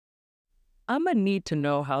I'm gonna need to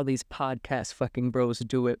know how these podcast fucking bros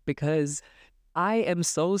do it because I am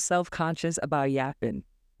so self-conscious about yapping.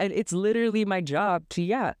 And it's literally my job to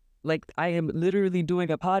yap. Like, I am literally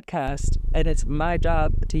doing a podcast and it's my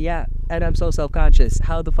job to yap. And I'm so self-conscious.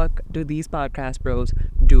 How the fuck do these podcast bros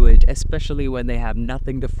do it, especially when they have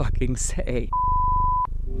nothing to fucking say?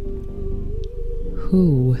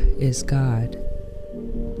 Who is God?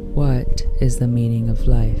 What is the meaning of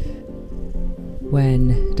life?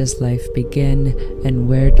 When does life begin and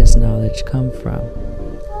where does knowledge come from?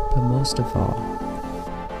 But most of all,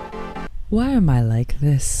 why am I like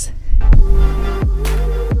this?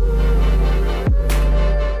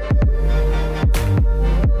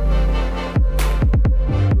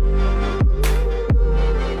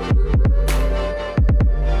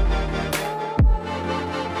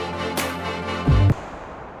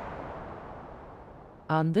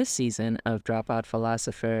 On this season of Dropout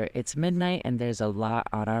Philosopher, it's midnight and there's a lot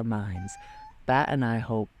on our minds. Bat and I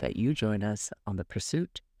hope that you join us on the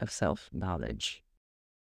pursuit of self-knowledge.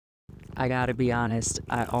 I gotta be honest,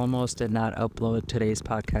 I almost did not upload today's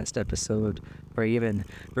podcast episode, or even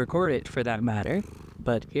record it for that matter,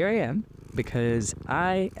 but here I am, because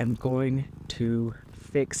I am going to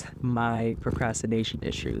fix my procrastination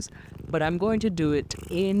issues. But I'm going to do it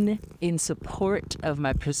in support of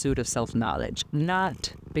my pursuit of self-knowledge,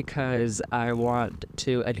 not because I want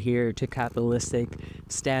to adhere to capitalistic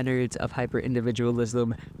standards of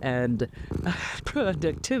hyper-individualism and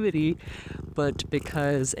productivity, but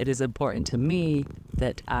because it is important to me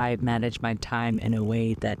that I manage my time in a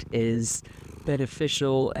way that is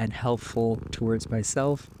beneficial and helpful towards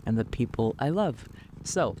myself and the people I love.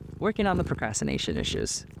 So, working on the procrastination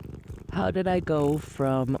issues. How did I go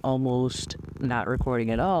from almost not recording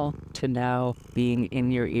at all to now being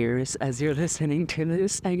in your ears as you're listening to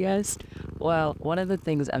this, I guess? Well, one of the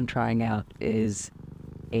things I'm trying out is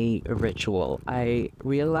a ritual. I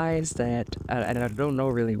realized that, and I don't know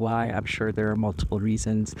really why, I'm sure there are multiple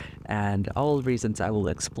reasons, and all reasons I will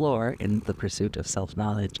explore in the pursuit of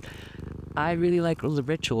self-knowledge. I really like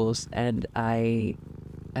rituals, and I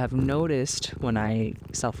have noticed when I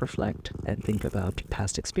self-reflect and think about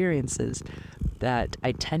past experiences that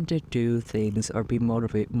I tend to do things or be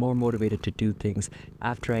more motivated to do things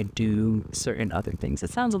after I do certain other things.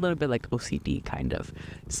 It sounds a little bit like OCD kind of.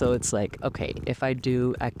 So it's like, okay, if I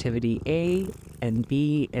do activity A and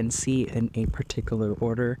B and C in a particular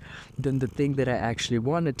order, then the thing that I actually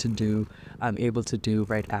wanted to do, I'm able to do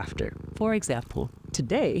right after. For example,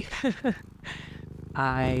 today,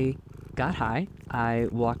 I got high, I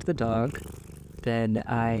walked the dog, then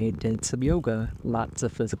I did some yoga, lots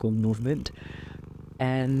of physical movement,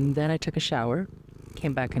 and then I took a shower,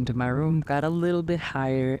 came back into my room, got a little bit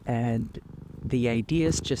higher, and the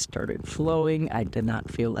ideas just started flowing. I did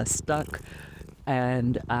not feel as stuck,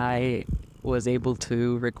 and I was able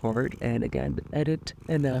to record and again edit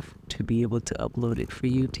enough to be able to upload it for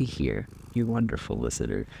you to hear, you wonderful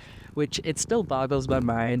listener. Which it still boggles my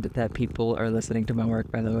mind that people are listening to my work,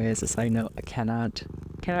 by the way, as a side note. I cannot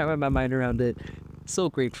wrap my mind around it. So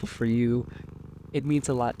grateful for you. It means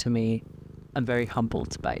a lot to me. I'm very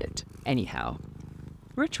humbled by it. Anyhow,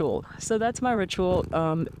 ritual. So that's my ritual.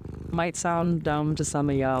 Might sound dumb to some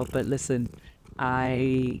of y'all, but listen,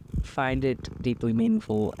 I find it deeply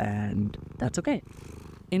meaningful, and that's okay.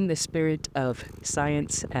 In the spirit of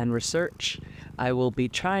science and research, I will be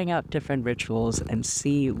trying out different rituals and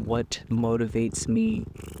see what motivates me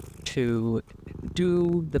to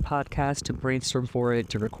do the podcast, to brainstorm for it,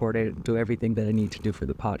 to record it, do everything that I need to do for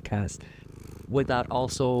the podcast, without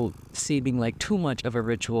also seeming like too much of a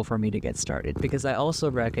ritual for me to get started. Because I also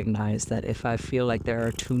recognize that if I feel like there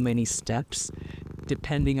are too many steps,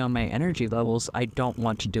 depending on my energy levels, I don't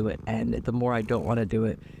want to do it. And the more I don't want to do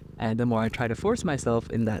it, and the more I try to force myself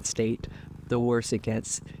in that state, the worse it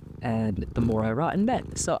gets, and the more I rot in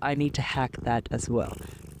bed. So I need to hack that as well.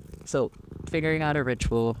 So figuring out a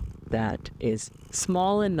ritual that is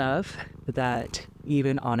small enough that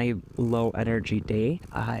even on a low energy day,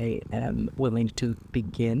 I am willing to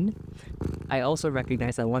begin. I also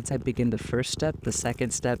recognize that once I begin the first step, the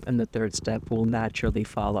second step, and the third step will naturally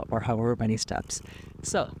follow, or however many steps.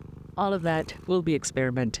 So all of that, we'll be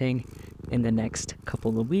experimenting in the next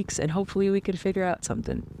couple of weeks, and hopefully we can figure out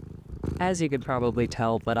something. As you can probably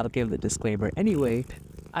tell, but I'll give the disclaimer anyway,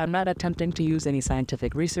 I'm not attempting to use any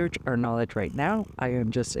scientific research or knowledge right now. I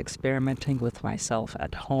am just experimenting with myself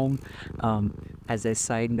at home. As a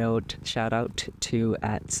side note, shout out to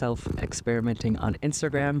at self-experimenting on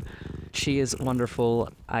Instagram. She is wonderful.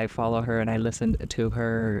 I follow her and I listen to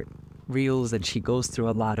her reels, and she goes through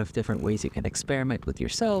a lot of different ways you can experiment with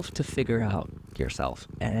yourself to figure out yourself.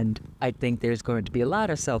 And I think there's going to be a lot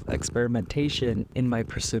of self-experimentation in my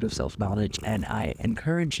pursuit of self-knowledge, and I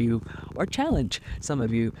encourage you or challenge some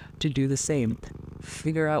of you to do the same.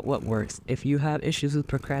 Figure out what works. If you have issues with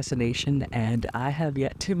procrastination, and I have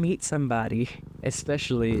yet to meet somebody,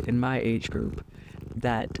 especially in my age group,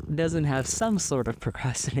 that doesn't have some sort of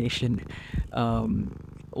procrastination,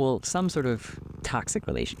 some sort of toxic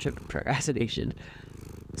relationship with procrastination.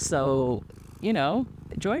 So,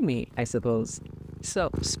 join me, I suppose. So,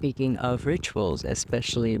 speaking of rituals,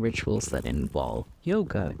 especially rituals that involve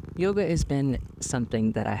yoga, yoga has been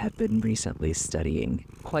something that I have been recently studying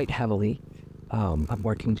quite heavily. I'm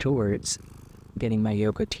working towards getting my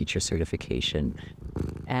yoga teacher certification.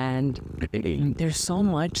 And there's so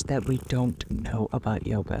much that we don't know about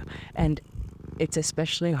yoga. And it's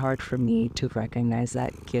especially hard for me to recognize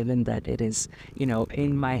that, given that it is,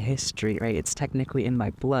 in my history, right? It's technically in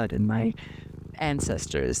my blood, in my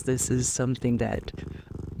ancestors. This is something that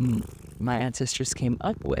my ancestors came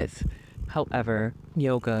up with. However,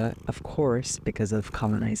 yoga, of course, because of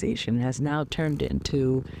colonization, has now turned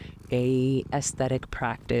into a aesthetic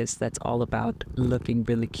practice that's all about looking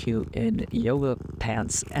really cute in yoga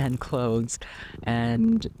pants and clothes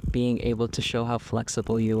and being able to show how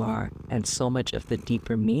flexible you are. And so much of the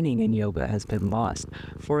deeper meaning in yoga has been lost.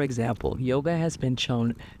 For example, yoga has been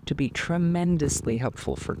shown to be tremendously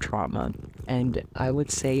helpful for trauma. And I would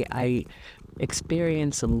say I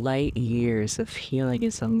experienced light years of healing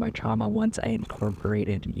in some of my trauma once I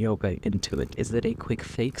incorporated yoga into it. Is it a quick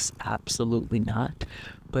fix? Absolutely not.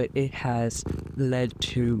 But it has led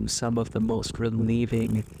to some of the most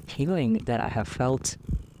relieving healing that I have felt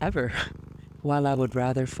ever. While I would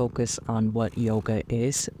rather focus on what yoga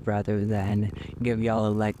is rather than give y'all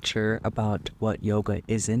a lecture about what yoga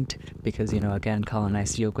isn't, because, again,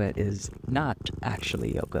 colonized yoga is not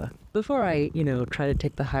actually yoga. Before I, try to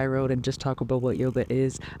take the high road and just talk about what yoga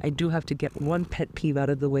is, I do have to get one pet peeve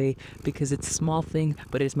out of the way, because it's a small thing,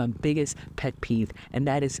 but it's my biggest pet peeve, and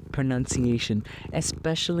that is pronunciation,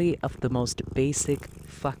 especially of the most basic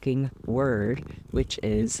fucking word, which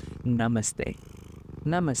is namaste.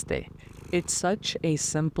 Namaste. It's such a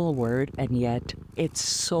simple word, and yet it's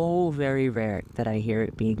so very rare that I hear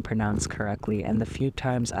it being pronounced correctly. And the few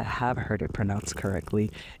times I have heard it pronounced correctly,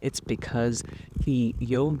 it's because the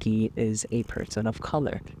yogi is a person of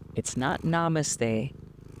color. It's not namaste.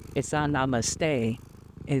 It's not namaste.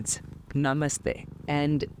 It's namaste.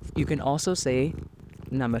 And you can also say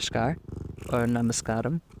namaskar or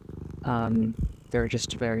namaskaram. There are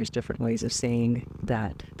just various different ways of saying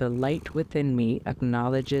that. The light within me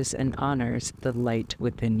acknowledges and honors the light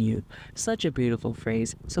within you. Such a beautiful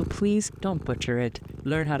phrase. So please don't butcher it.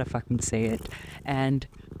 Learn how to fucking say it. And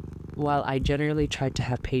while I generally try to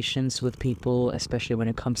have patience with people, especially when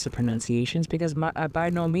it comes to pronunciations, because by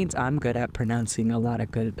no means I'm good at pronouncing a lot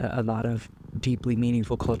of deeply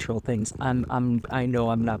meaningful cultural things. I know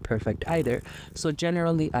I'm not perfect either. So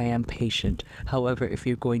generally I am patient. However, if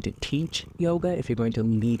you're going to teach yoga, if you're going to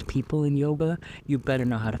lead people in yoga, you better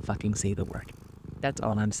know how to fucking say the word. That's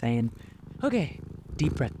all I'm saying. Okay,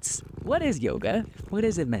 deep breaths. What is yoga? What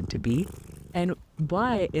is it meant to be? And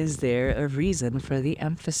why is there a reason for the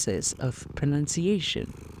emphasis of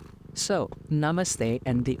pronunciation? So, namaste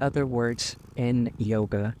and the other words in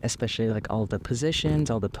yoga, especially like all the positions,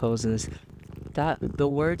 all the poses,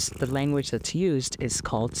 the language that's used is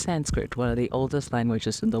called Sanskrit, one of the oldest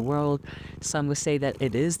languages in the world. Some would say that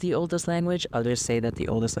it is the oldest language, others say that the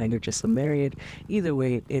oldest language is Sumerian. Either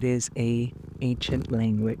way, it is an ancient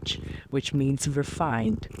language, which means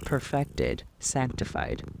refined, perfected,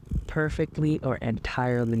 sanctified, perfectly or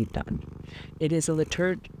entirely done. It is a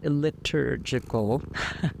liturgical,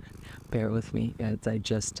 bear with me as I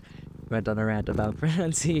just went on a rant about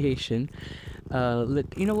pronunciation. You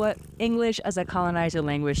know what? English as a colonizer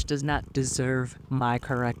language does not deserve my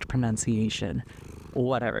correct pronunciation.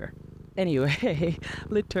 Whatever. Anyway,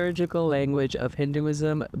 liturgical language of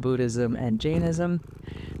Hinduism, Buddhism, and Jainism.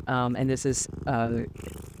 And this is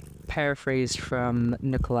paraphrased from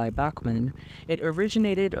Nikolai Bachman. It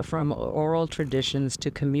originated from oral traditions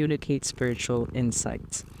to communicate spiritual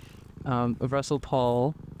insights. Russell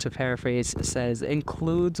Paul, to paraphrase, says,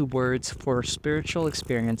 includes words for spiritual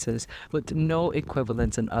experiences with no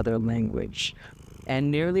equivalents in other language. And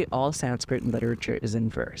nearly all Sanskrit literature is in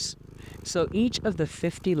verse. So each of the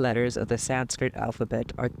 50 letters of the Sanskrit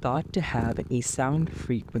alphabet are thought to have a sound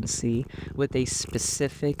frequency with a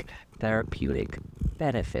specific therapeutic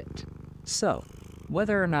benefit. So,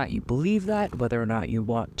 whether or not you believe that, whether or not you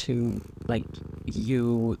want to,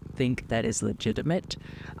 you think that is legitimate,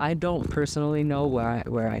 I don't personally know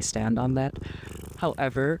where I stand on that.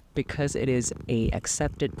 However, because it is a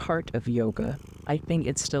accepted part of yoga, I think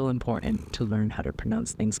it's still important to learn how to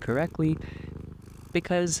pronounce things correctly,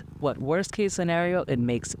 because what worst case scenario, it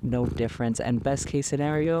makes no difference, and best case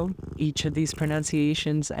scenario, each of these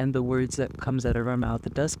pronunciations and the words that comes out of our mouth,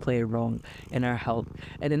 it does play a role in our health,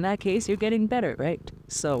 and in that case, you're getting better, right?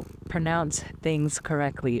 So pronounce things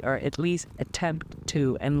correctly, or at least attempt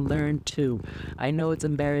to, and learn to. I know it's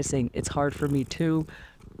embarrassing, it's hard for me too,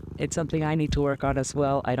 it's something I need to work on as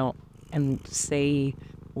well. I don't and say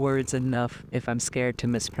words enough if I'm scared to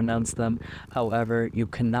mispronounce them. However, you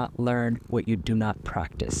cannot learn what you do not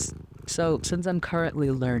practice. So since I'm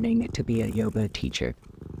currently learning to be a yoga teacher,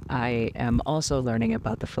 I am also learning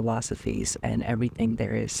about the philosophies and everything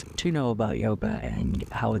there is to know about yoga and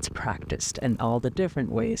how it's practiced and all the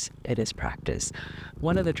different ways it is practiced.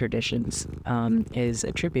 One of the traditions is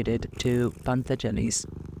attributed to Patanjali's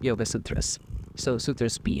Yoga Sutras. So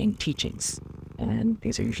sutras being teachings, and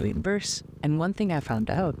these are usually in verse. And one thing I found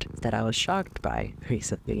out that I was shocked by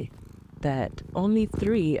recently, that only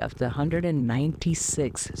 3 of the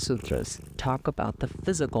 196 sutras talk about the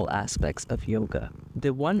physical aspects of yoga.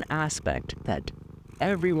 The one aspect that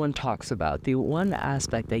everyone talks about, the one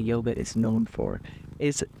aspect that yoga is known for,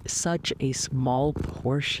 is such a small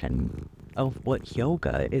portion of what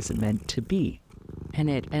yoga is meant to be. And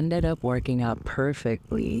it ended up working out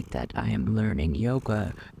perfectly that I am learning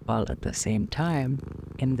yoga while at the same time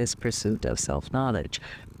in this pursuit of self-knowledge.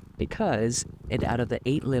 Because out of the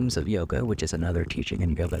 8 limbs of yoga, which is another teaching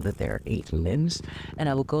in yoga that there are 8 limbs, and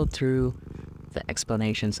I will go through the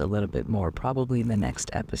explanations a little bit more probably in the next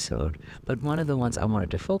episode, but one of the ones I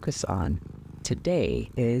wanted to focus on today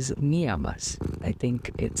is niyamas. I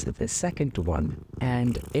think it's the second one,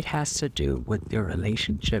 and it has to do with your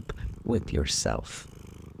relationship with yourself.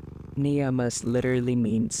 Niyamas literally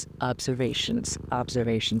means observations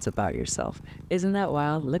about yourself. Isn't that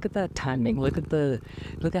wild? Look at that timing. Look at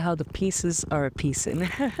how the pieces are piecing.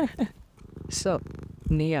 So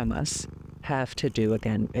niyamas have to do,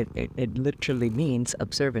 again, it literally means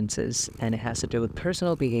observances, and it has to do with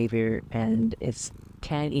personal behavior, and it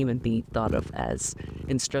can even be thought of as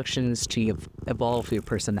instructions to evolve your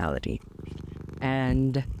personality.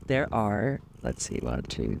 And there are, let's see, 1,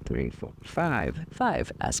 2, 3, 4,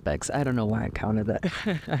 5 aspects. I don't know why I counted that.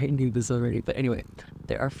 I knew this already, but anyway,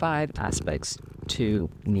 there are 5 aspects to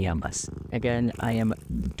niyamas. Again, I am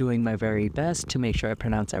doing my very best to make sure I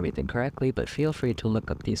pronounce everything correctly, but feel free to look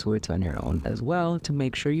up these words on your own as well to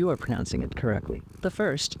make sure you are pronouncing it correctly. The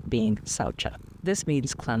first being saucha. This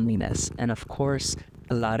means cleanliness, and of course,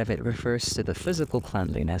 a lot of it refers to the physical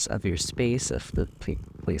cleanliness of your space, of the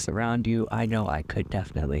place around you. I know I could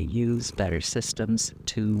definitely use better systems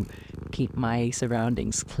to keep my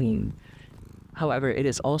surroundings clean. However, it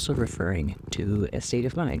is also referring to a state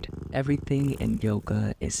of mind. Everything in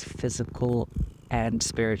yoga is physical and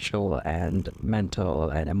spiritual and mental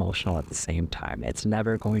and emotional at the same time. It's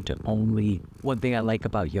never going to only... One thing I like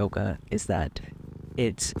about yoga is that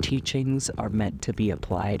its teachings are meant to be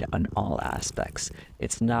applied on all aspects.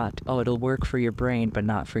 It's not, oh, it'll work for your brain, but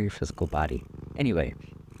not for your physical body. Anyway,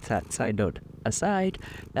 that side note aside,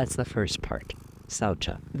 that's the first part,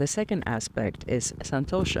 saucha. The second aspect is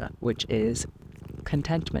santosha, which is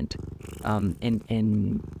contentment.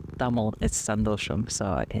 In Tamil, it's sandosham,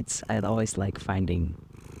 so I always like finding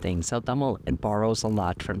things. So Tamil, it borrows a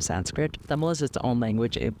lot from Sanskrit. Tamil is its own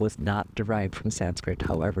language. It was not derived from Sanskrit.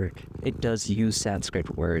 However, it does use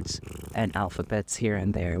Sanskrit words and alphabets here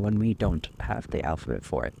and there when we don't have the alphabet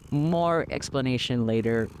for it. More explanation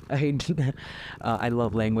later. I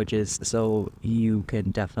love languages, so you can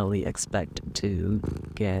definitely expect to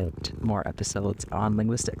get more episodes on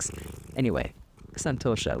linguistics. Anyway,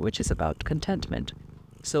 santosha, which is about contentment.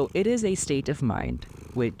 So it is a state of mind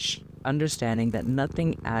which, understanding that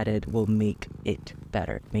nothing added will make it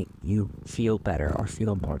better, make you feel better or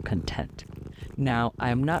feel more content. Now,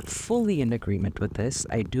 I'm not fully in agreement with this.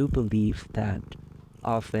 I do believe that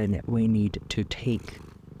often we need to take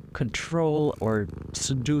control or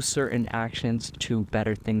to do certain actions to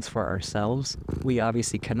better things for ourselves. We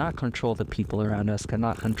obviously cannot control the people around us,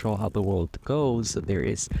 cannot control how the world goes. So there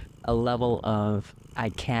is a level of, I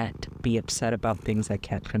can't be upset about things I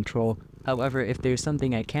can't control. However, if there's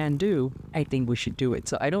something I can do, I think we should do it.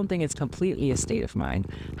 So I don't think it's completely a state of mind.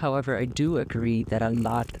 However, I do agree that a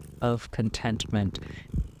lot of contentment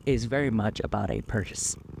is very much about a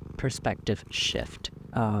perspective shift.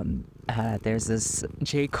 There's this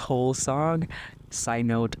J. Cole song. Side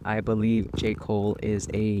note, I believe J. Cole is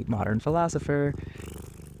a modern philosopher.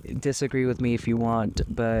 Disagree with me if you want,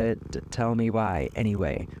 but tell me why.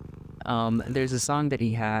 Anyway, There's a song that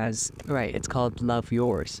he has, right? It's called Love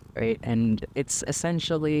Yours, right? And it's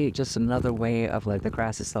essentially just another way of like the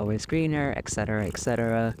grass is always greener, etc.,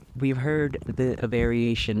 etc. We've heard a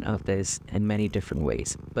variation of this in many different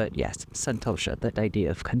ways. But yes, Santosha, that idea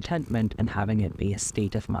of contentment and having it be a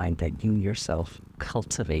state of mind that you yourself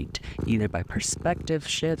cultivate, either by perspective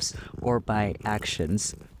shifts or by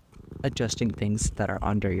actions, adjusting things that are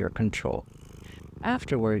under your control.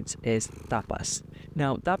 Afterwards is tapas.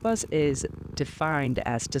 Now, tapas is defined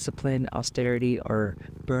as discipline, austerity, or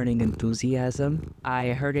burning enthusiasm. I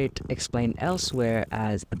heard it explained elsewhere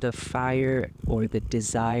as the fire or the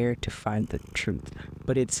desire to find the truth,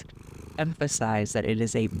 but it's emphasized that it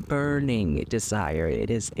is a burning desire.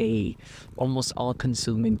 It is a almost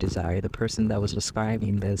all-consuming desire. The person that was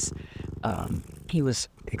describing this, he was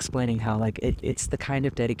explaining how like it's the kind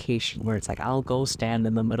of dedication where it's like I'll go stand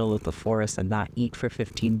in the middle of the forest and not eat for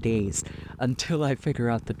 15 days until I figure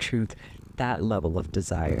out the truth. That level of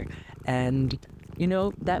desire. And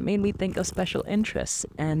that made me think of special interests,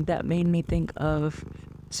 and that made me think of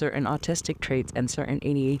certain autistic traits and certain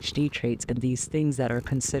ADHD traits, and these things that are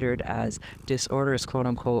considered as disorders, quote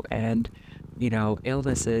unquote, and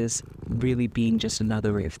illnesses really being just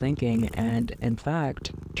another way of thinking. And in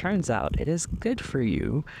fact, turns out it is good for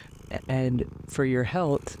you and for your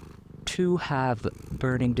health to have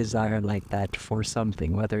burning desire like that for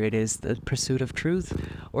something, whether it is the pursuit of truth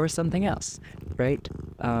or something else, right?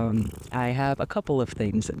 I have a couple of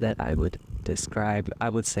things that I would describe. I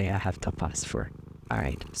would say I have tapas for. All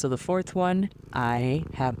right, so the fourth one, I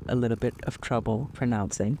have a little bit of trouble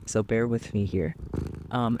pronouncing, so bear with me here.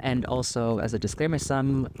 And also, as a disclaimer,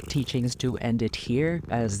 some teachings do end it here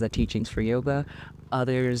as the teachings for yoga.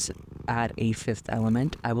 Others add a fifth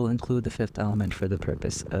element. I will include the fifth element for the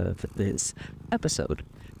purpose of this episode.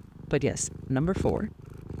 But yes, number 4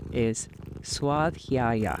 is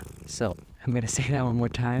swadhyaya. So I'm going to say that one more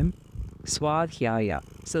time. Swadhyaya.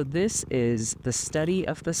 So this is the study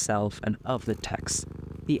of the self and of the text.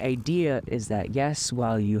 The idea is that yes,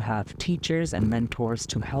 while you have teachers and mentors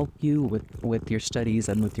to help you with your studies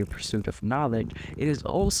and with your pursuit of knowledge, it is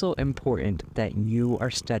also important that you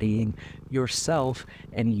are studying yourself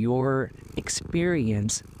and your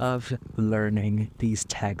experience of learning these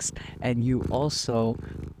texts, and you also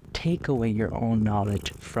take away your own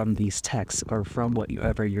knowledge from these texts or from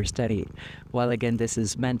whatever you're studying. While again, this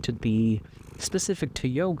is meant to be specific to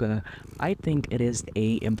yoga, I think it is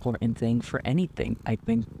a important thing for anything. I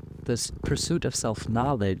think this pursuit of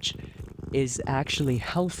self-knowledge is actually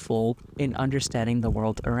helpful in understanding the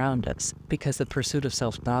world around us, because the pursuit of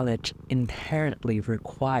self-knowledge inherently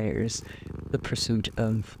requires the pursuit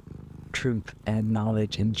of truth and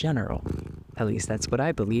knowledge in general. At least that's what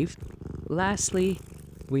I believe. Lastly,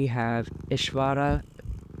 we have Ishvara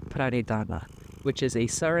Pranidhana, which is a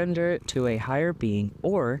surrender to a higher being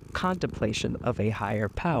or contemplation of a higher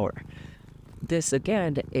power. This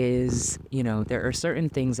again is, there are certain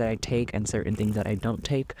things that I take and certain things that I don't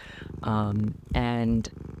take. And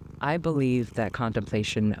I believe that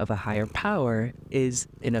contemplation of a higher power is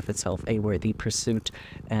in of itself a worthy pursuit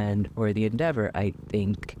and worthy endeavor. I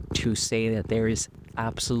think to say that there is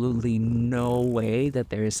absolutely no way that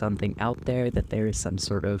there is something out there, that there is some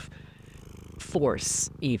sort of force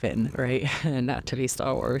even, right? Not to be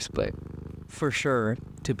Star Wars, but for sure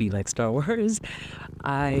to be like Star Wars.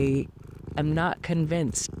 I am not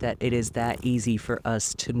convinced that it is that easy for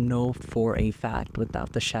us to know for a fact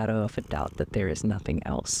without the shadow of a doubt that there is nothing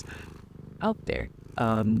else out there.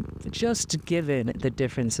 Just given the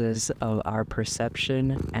differences of our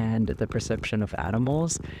perception and the perception of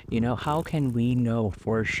animals, how can we know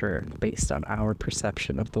for sure based on our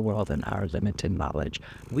perception of the world and our limited knowledge?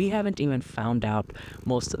 We haven't even found out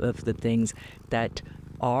most of the things that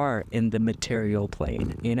are in the material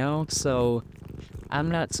plane, So I'm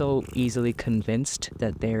not so easily convinced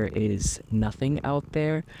that there is nothing out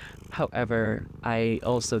there. However, I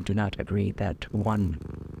also do not agree that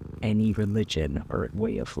any religion or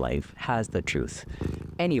way of life has the truth.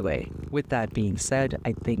 Anyway, with that being said,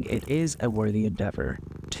 I think it is a worthy endeavor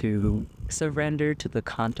to surrender to the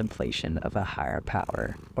contemplation of a higher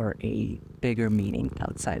power or a bigger meaning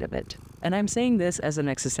outside of it. And I'm saying this as an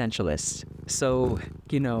existentialist, so,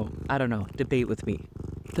 I don't know, debate with me.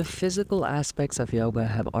 The physical aspects of yoga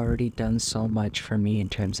have already done so much for me in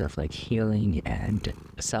terms of like healing and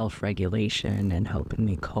self-regulation and helping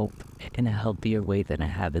me cope in a healthier way than I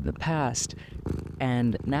have in the past.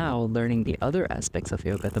 And now learning the other aspects of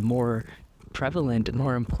yoga, the more prevalent and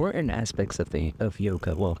more important aspects of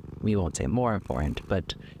yoga. Well, we won't say more important,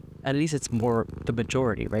 but at least it's more the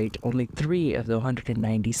majority, right? Only 3 of the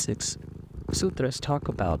 196 sutras talk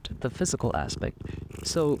about the physical aspect.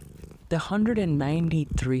 So the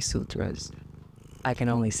 193 sutras, I can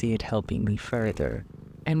only see it helping me further.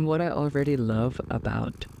 And what I already love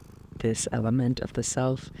about this element of the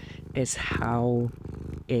self is how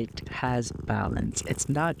it has balance. It's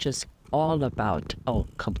not just all about, oh,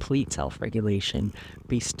 complete self-regulation,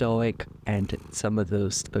 be stoic, and some of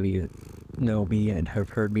those of you know me and have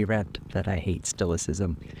heard me rant that I hate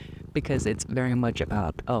stoicism, because it's very much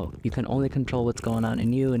about, oh, you can only control what's going on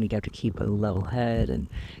in you and you have to keep a level head and,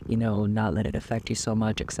 you know, not let it affect you so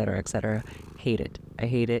much, etc., etc. Hate it. I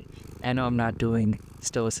hate it. I know I'm not doing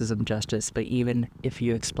stoicism justice, but even if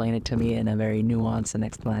you explain it to me in a very nuanced and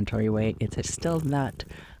explanatory way, it's still not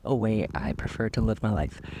a way I prefer to live my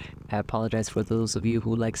life. I apologize for those of you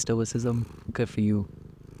who like stoicism. Good for you.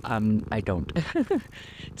 I don't.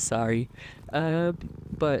 Sorry.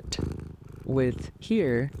 But with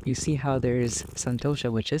here, you see how there's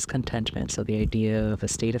santosha, which is contentment, so the idea of a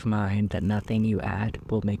state of mind that nothing you add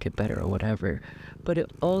will make it better or whatever. But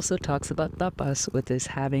it also talks about tapas, with this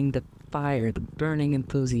having the fire, the burning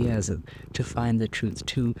enthusiasm to find the truth,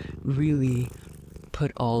 to really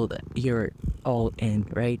put your all in,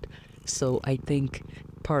 right? So I think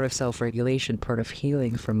part of self-regulation, part of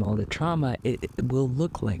healing from all the trauma, it will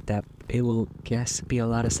look like that. It will, yes, be a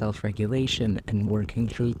lot of self-regulation and working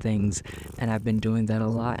through things, and I've been doing that a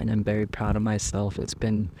lot, and I'm very proud of myself.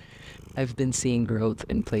 I've been seeing growth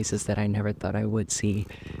in places that I never thought I would see,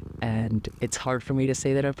 and it's hard for me to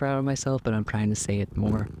say that I'm proud of myself, but I'm trying to say it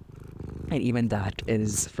more. And even that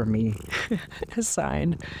is, for me, a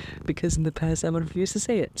sign, because in the past I would refuse to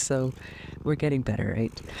say it, so we're getting better,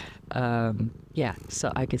 right? Yeah,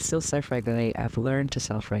 so I can still self-regulate. I've learned to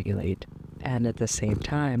self-regulate, and at the same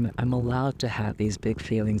time, I'm allowed to have these big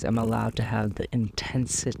feelings. I'm allowed to have the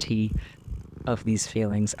intensity of these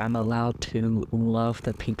feelings. I'm allowed to love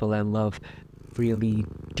the people I love really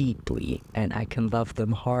deeply, and I can love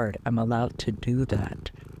them hard. I'm allowed to do that.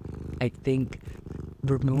 I think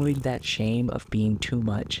removing that shame of being too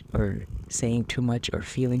much or saying too much or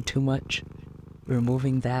feeling too much,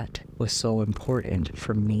 removing that was so important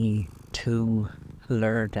for me to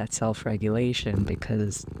learn that self-regulation,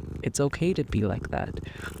 because it's okay to be like that.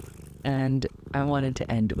 And I wanted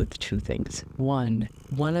to end with two things. One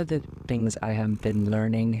of the things I have been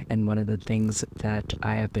learning, and one of the things that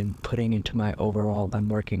I have been putting into my overall, I'm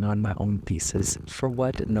working on my own thesis. For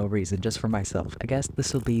what? No reason, just for myself. I guess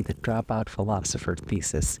this will be the dropout philosopher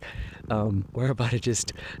thesis. We're about to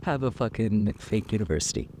just have a fucking fake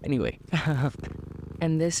university. Anyway.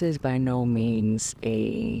 And this is by no means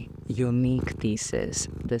a unique thesis.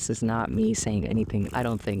 This is not me saying anything, I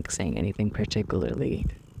don't think saying anything particularly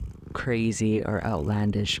crazy or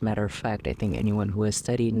outlandish. Matter of fact, I think anyone who has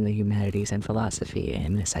studied in the humanities and philosophy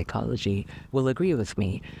and psychology will agree with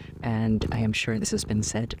me, and I am sure this has been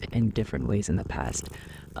said in different ways in the past.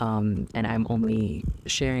 And I'm only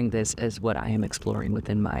sharing this as what I am exploring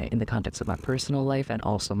in the context of my personal life and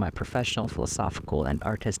also my professional, philosophical, and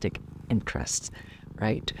artistic interests,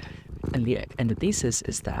 right? And the thesis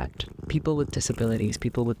is that people with disabilities,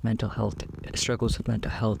 people with mental health, struggles with mental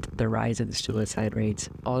health, the rise in suicide rates,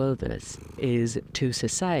 all of this is to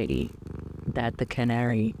society that the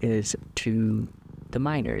canary is to the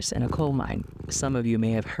miners in a coal mine. Some of you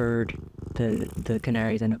may have heard the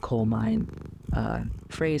canaries in a coal mine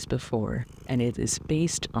phrase before, and it is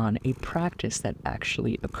based on a practice that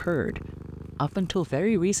actually occurred up until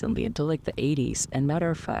very recently, until like the 80s. And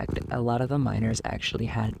matter of fact, a lot of the miners actually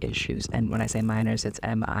had issues. And when I say miners, it's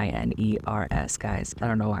M-I-N-E-R-S, guys. I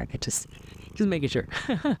don't know why, I just making sure.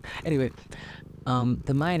 Anyway,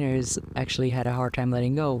 the miners actually had a hard time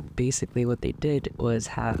letting go. Basically what they did was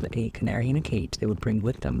have a canary in a cage they would bring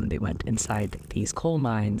with them. They went inside these coal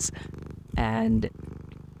mines, and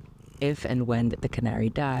if and when the canary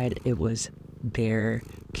died, it was their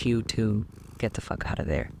cue to get the fuck out of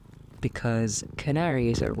there. Because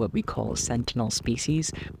canaries are what we call sentinel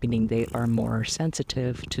species, meaning they are more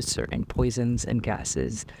sensitive to certain poisons and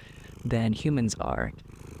gases than humans are.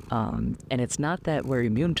 And it's not that we're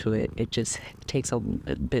immune to it, it just takes a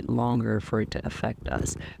bit longer for it to affect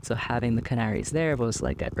us. So having the canaries there was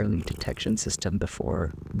like an early detection system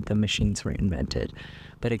before the machines were invented.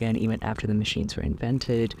 But again, even after the machines were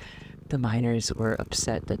invented, the miners were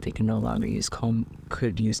upset that they could no longer use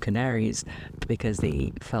canaries because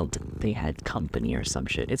they felt they had company or some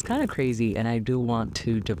shit. It's kind of crazy, and I do want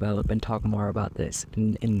to develop and talk more about this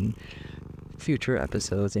in future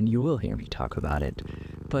episodes, and you will hear me talk about it.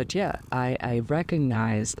 But yeah, I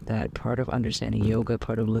recognize that part of understanding yoga,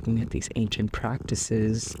 part of looking at these ancient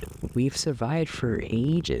practices, we've survived for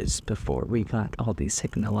ages before we got all these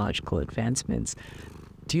technological advancements,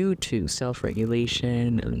 due to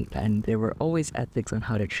self-regulation, and there were always ethics on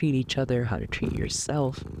how to treat each other, how to treat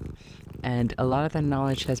yourself. And a lot of that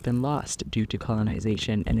knowledge has been lost due to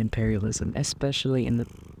colonization and imperialism, especially in the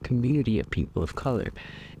community of people of color.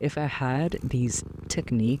 If I had these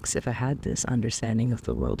techniques, if I had this understanding of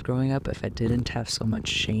the world growing up, if I didn't have so much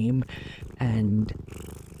shame and,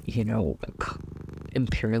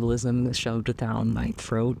 imperialism shoved down my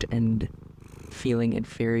throat and feeling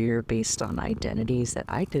inferior based on identities that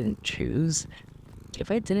I didn't choose, if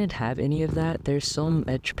I didn't have any of that, there's so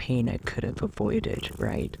much pain I could have avoided,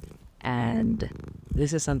 right? And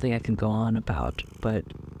this is something I can go on about, but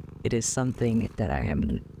it is something that I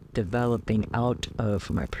am developing out of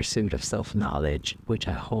my pursuit of self-knowledge, which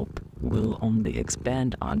I hope will only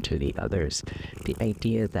expand onto the others. The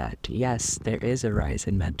idea that, yes, there is a rise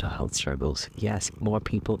in mental health struggles. Yes, more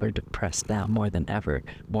people are depressed now more than ever.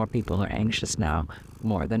 More people are anxious now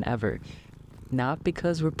more than ever. Not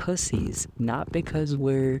because we're pussies, not because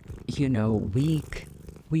we're, weak.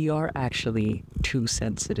 We are actually too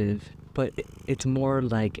sensitive, but it's more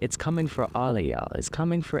like it's coming for all of y'all. It's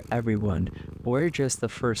coming for everyone. We're just the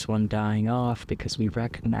first one dying off because we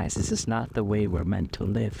recognize this is not the way we're meant to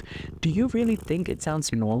live. Do you really think it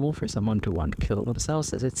sounds normal for someone to want to kill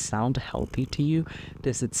themselves? Does it sound healthy to you?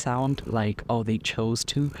 Does it sound like, oh, they chose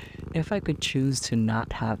to? If I could choose to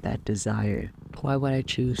not have that desire, why would I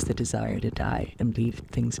choose the desire to die and leave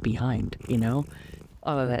things behind,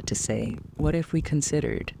 All of that to say, what if we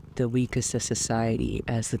considered the weakest of society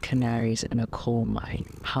as the canaries in a coal mine?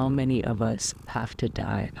 How many of us have to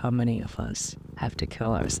die? How many of us have to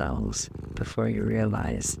kill ourselves before you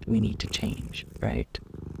realize we need to change, right?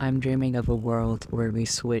 I'm dreaming of a world where we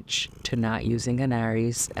switch to not using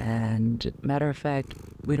canaries, and matter of fact,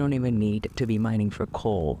 we don't even need to be mining for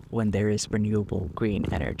coal when there is renewable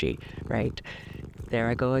green energy, right? There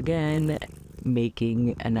I go again,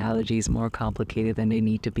 making analogies more complicated than they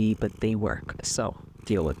need to be, but they work, so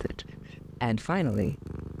deal with it. And finally,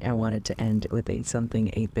 I wanted to end with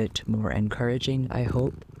something a bit more encouraging, I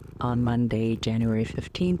hope. On Monday, January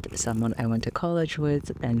 15th, someone I went to college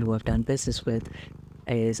with and who I've done business with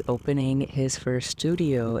is opening his first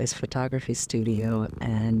studio, his photography studio,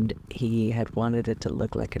 and he had wanted it to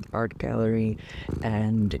look like an art gallery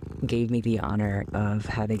and gave me the honor of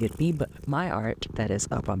having it be my art that is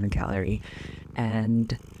up on the gallery.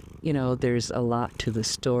 And, there's a lot to the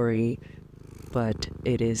story, but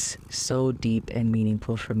it is so deep and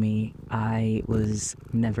meaningful for me. I was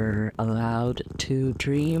never allowed to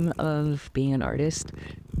dream of being an artist.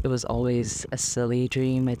 It was always a silly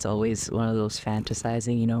dream. It's always one of those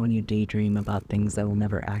fantasizing, when you daydream about things that will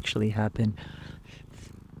never actually happen.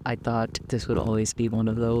 I thought this would always be one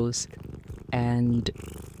of those. And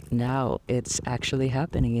now it's actually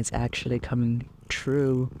happening. It's actually coming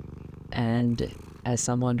true. And as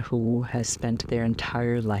someone who has spent their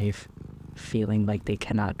entire life feeling like they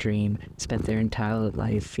cannot dream, spent their entire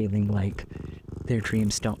life feeling like their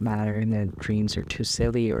dreams don't matter and their dreams are too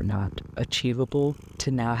silly or not achievable, to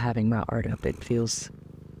now having my art up,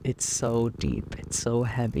 it's so deep, it's so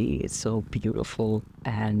heavy, it's so beautiful,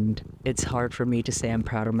 and it's hard for me to say I'm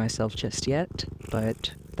proud of myself just yet,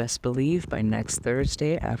 but best believe by next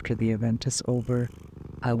Thursday, after the event is over,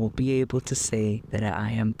 I will be able to say that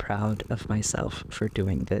I am proud of myself for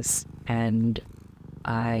doing this. And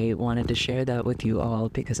I wanted to share that with you all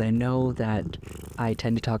because I know that I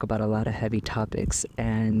tend to talk about a lot of heavy topics,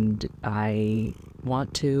 and I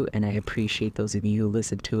want to, and I appreciate those of you who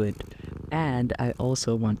listen to it, and I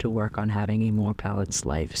also want to work on having a more balanced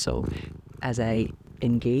life. So as I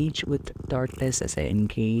engage with darkness, as I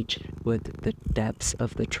engage with the depths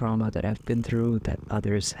of the trauma that I've been through, that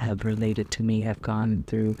others have related to me, have gone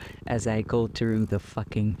through, as I go through the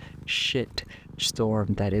fucking shit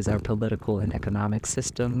storm that is our political and economic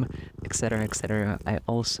system, etc., I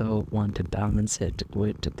also want to balance it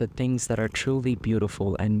with the things that are truly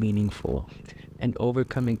beautiful and meaningful, and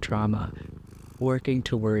overcoming trauma, working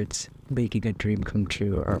towards making a dream come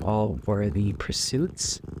true are all worthy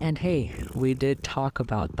pursuits. And hey, we did talk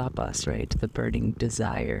about tapas, right? The burning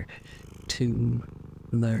desire to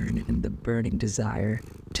learn and the burning desire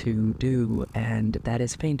to do, and that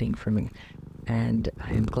is painting for me. And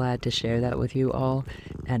I am glad to share that with you all,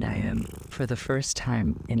 and I am, for the first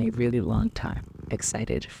time in a really long time,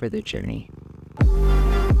 excited for the journey.